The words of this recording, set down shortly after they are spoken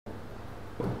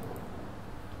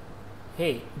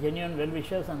Hey, genuine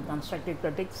well-wishers and constructive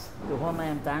critics to whom I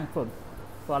am thankful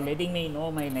for letting me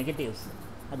know my negatives.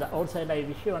 At the outset, I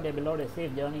wish you and your beloved a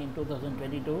safe journey in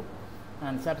 2022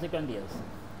 and subsequent years.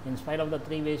 In spite of the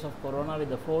 3 waves of corona with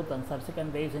the 4th and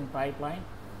subsequent waves in pipeline,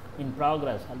 in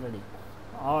progress already,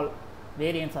 all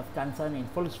variants of concern in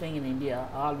full swing in India,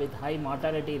 all with high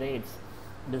mortality rates,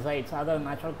 besides other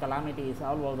natural calamities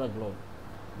all over the globe.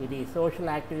 It is social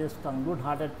activist and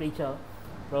good-hearted preacher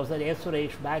Professor S.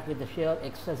 Suresh back with the sheer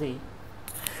ecstasy.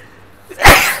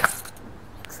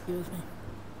 Excuse me.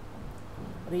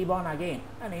 Reborn again,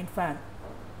 an infant,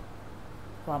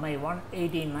 for my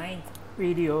 189th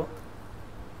video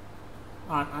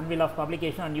on unveil of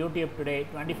publication on YouTube today,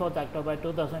 24th October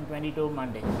 2022,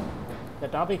 Monday. The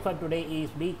topic for today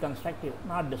is be constructive,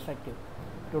 not destructive.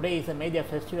 Today is a major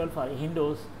festival for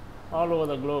Hindus all over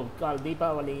the globe called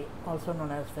DEEPAVALI, also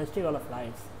known as Festival of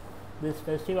Lights. This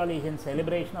festival is in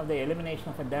celebration of the elimination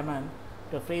of a demon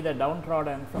to free the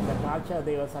downtrodden from the torture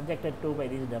they were subjected to by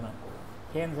this demon.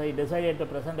 Hence, I decided to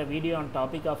present a video on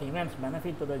topic of immense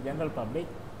benefit to the general public.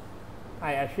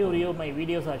 I assure you my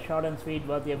videos are short and sweet,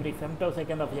 worth every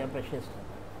femtosecond of your precious time.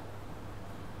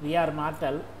 We are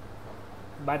mortal,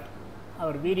 but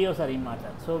our videos are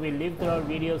immortal. So we live through our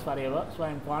videos forever. So I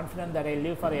am confident that I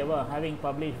live forever, having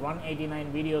published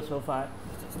 189 videos so far,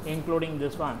 including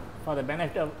this one, for the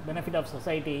benefit of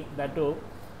society, that too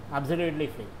absolutely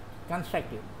free.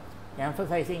 Constructive,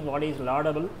 emphasizing what is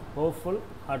laudable, hopeful,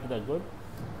 or to the good,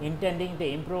 intending to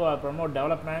improve or promote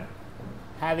development,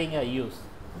 having a use.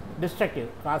 Destructive,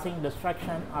 causing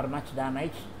destruction or much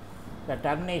damage, the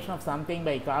termination of something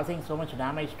by causing so much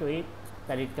damage to it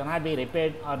that it cannot be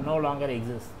repaired or no longer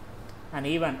exists. An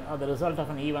event or the result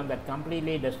of an event that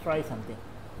completely destroys something.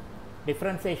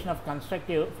 Differentiation of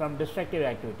constructive from destructive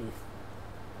activities.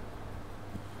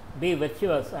 Be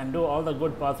virtuous and do all the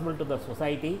good possible to the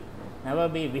society. Never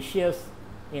be vicious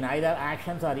in either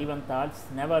actions or even thoughts.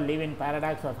 Never live in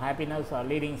paradox of happiness or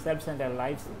leading self-centered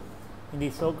lives. In the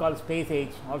so-called space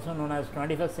age, also known as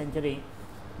 21st century,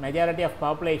 majority of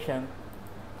population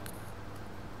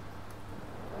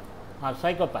are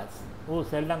psychopaths who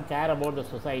seldom care about the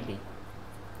society.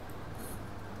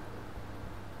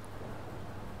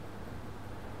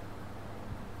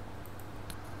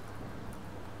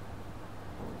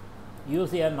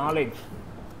 Use your knowledge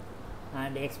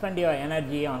and expend your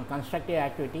energy on constructive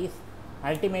activities.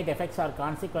 Ultimate effects or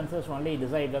consequences only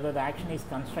decide whether the action is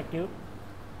constructive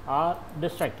or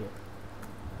destructive.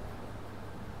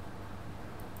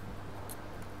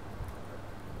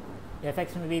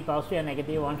 Effects may be positive or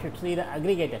negative. One should see the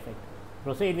aggregate effect.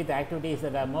 Proceed with activities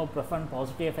that have more profound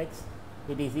positive effects.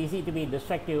 It is easy to be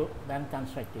destructive than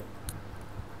constructive.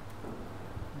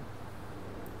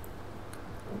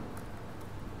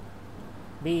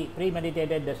 Be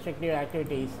premeditated destructive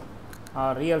activities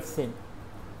are real sin.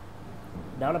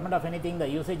 Development of anything, the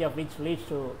usage of which leads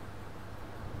to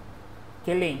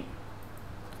killing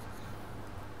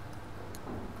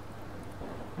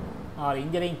or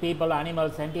injuring people,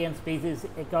 animals, sentient species,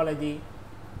 ecology,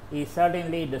 is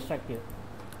certainly destructive.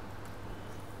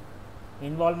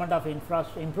 Involvement of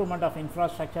improvement of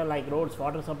infrastructure like roads,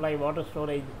 water supply, water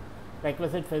storage,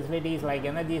 requisite facilities like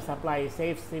energy supply,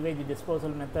 safe sewage disposal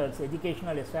methods,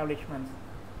 educational establishments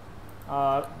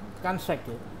are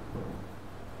constructive.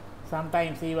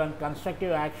 Sometimes even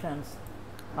constructive actions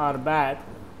are bad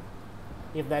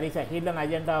if there is a hidden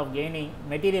agenda of gaining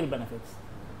material benefits.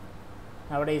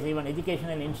 Nowadays, even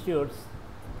educational institutes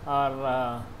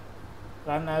are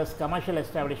run as commercial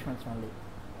establishments only,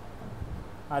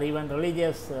 or even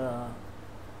religious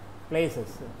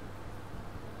places.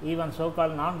 Even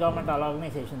so-called non-governmental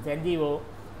organizations, NGO,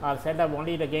 are set up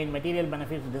only to gain material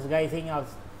benefits, disguising as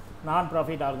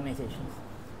non-profit organizations.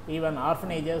 Even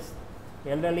orphanages,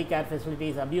 elderly care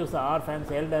facilities abuse the orphans,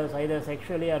 elders, either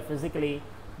sexually or physically,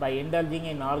 by indulging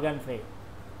in organ trade,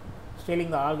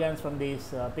 stealing the organs from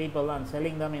these people and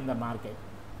selling them in the market.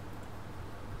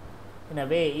 In a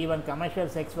way, even commercial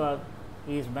sex work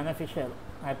is beneficial.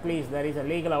 At least there is a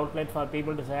legal outlet for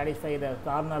people to satisfy their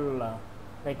carnal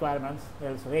requirements,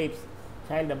 else rapes,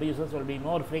 child abuses will be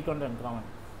more frequent and common.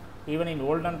 Even in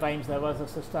olden times, there was a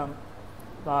system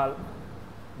called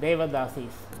Devadasis.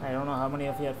 I don't know how many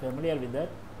of you are familiar with that.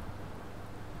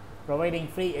 Providing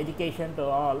free education to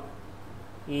all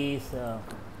is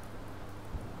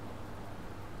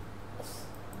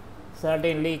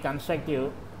certainly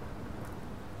constructive.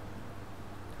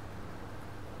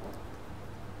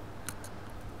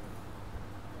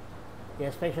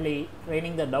 Especially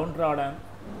training the downtrodden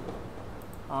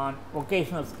on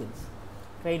vocational skills.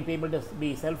 Train people to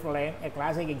be self-reliant. A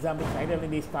classic example cited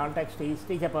in this context is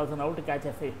teach a person how to catch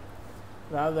a fish.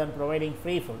 rather than providing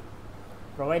free food.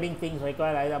 Providing things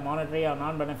require either monetary or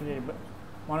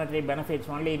monetary benefits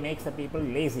only makes the people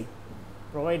lazy.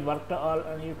 Provide work to all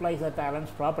and utilize their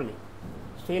talents properly.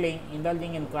 Stealing,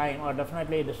 indulging in crime are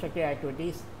definitely destructive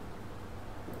activities.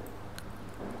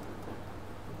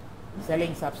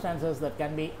 Selling substances that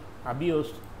can be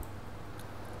abused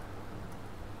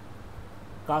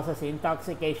causes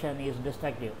intoxication is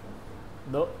destructive.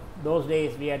 Those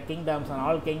days we had kingdoms and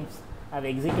all kings have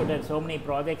executed so many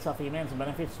projects of immense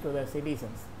benefits to their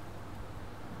citizens.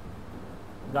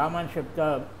 Government should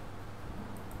curb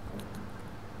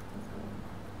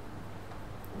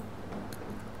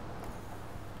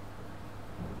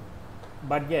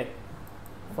budget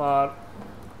for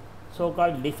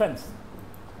so-called defense,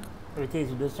 which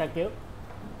is destructive,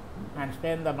 and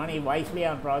spend the money wisely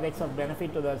on projects of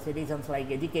benefit to the citizens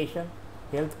like education,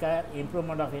 healthcare,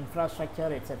 improvement of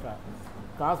infrastructure, etc.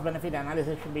 Cost benefit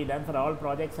analysis should be done for all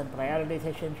projects and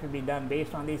prioritization should be done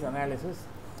based on this analysis.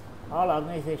 All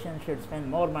organizations should spend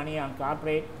more money on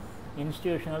corporate,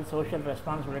 institutional, social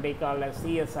responsibility called as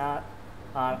CSR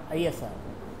or ISR.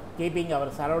 Keeping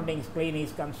our surroundings clean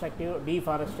is constructive,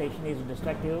 deforestation is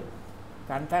destructive,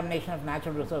 contamination of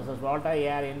natural resources, water,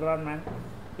 air, environment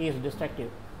is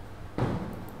destructive.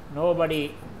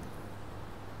 Nobody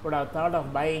would have thought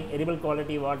of buying edible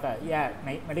quality water,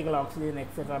 medical oxygen,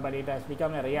 etc., but it has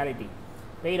become a reality.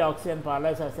 Paid oxygen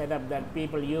parlors are set up that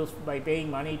people use by paying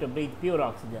money to breathe pure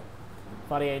oxygen.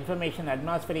 For your information,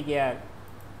 atmospheric air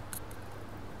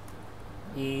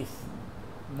is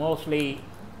mostly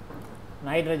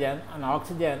nitrogen, and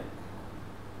oxygen,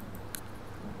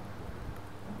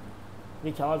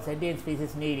 which all sentient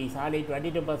species need, is hardly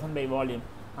 22% by volume,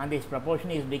 and this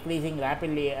proportion is decreasing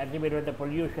rapidly attributed to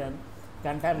pollution,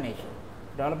 contamination.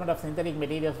 Development of synthetic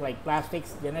materials like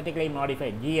plastics, genetically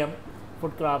modified, GM,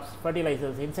 food crops,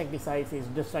 fertilizers, insecticides is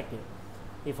destructive.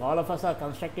 If all of us are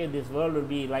constructive, this world will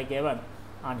be like heaven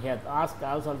on earth. Ask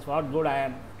ourselves what good I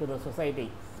am to the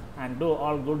society and do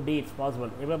all good deeds possible.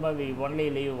 Remember, we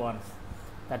only live once.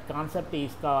 That concept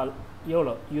is called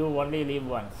YOLO, you only live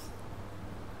once.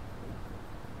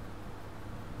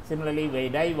 Similarly, we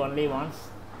die only once.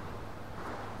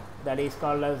 That is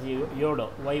called as YODO,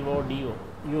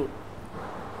 Y-O-D-O,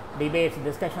 Debates,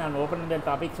 discussion on open-ended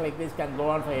topics like this can go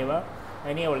on forever.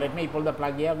 Anyhow, let me pull the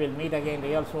plug here. We'll meet again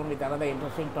real soon with another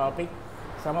interesting topic.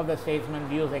 Some of the statesmen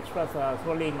views expressed are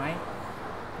solely in mind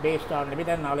based on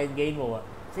limited knowledge gained over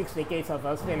 6 decades of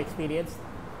personal experience.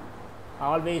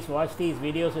 Always watch these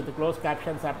videos with closed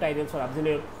captions, subtitles for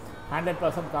absolute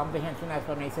 100% comprehension as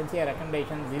per my sincere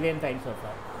recommendation zillion times so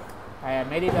far. I have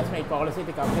made it as my policy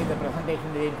to complete the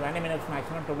presentation within 20 minutes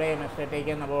maximum. Today I must have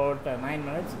taken about 9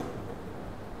 minutes,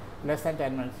 less than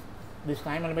 10 minutes. This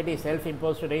time limit is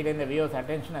self-imposed to retain the viewer's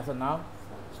attention as a norm.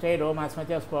 Stay at home as much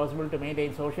as possible to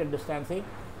maintain social distancing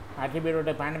attributed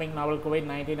to pandemic novel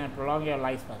COVID-19 and prolong your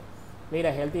lifespan. Lead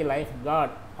a healthy life. God,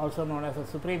 also known as a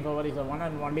supreme power, is the one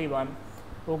and only one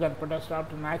who can put a stop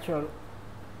to natural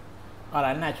or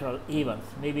unnatural events,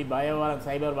 maybe biowar and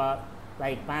cyber war,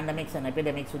 like pandemics and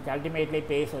epidemics, which ultimately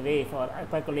paves a way for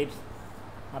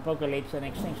apocalypse and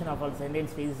extinction of all sentient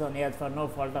species on earth for no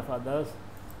fault of others.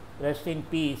 Rest in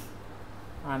peace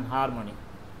and harmony.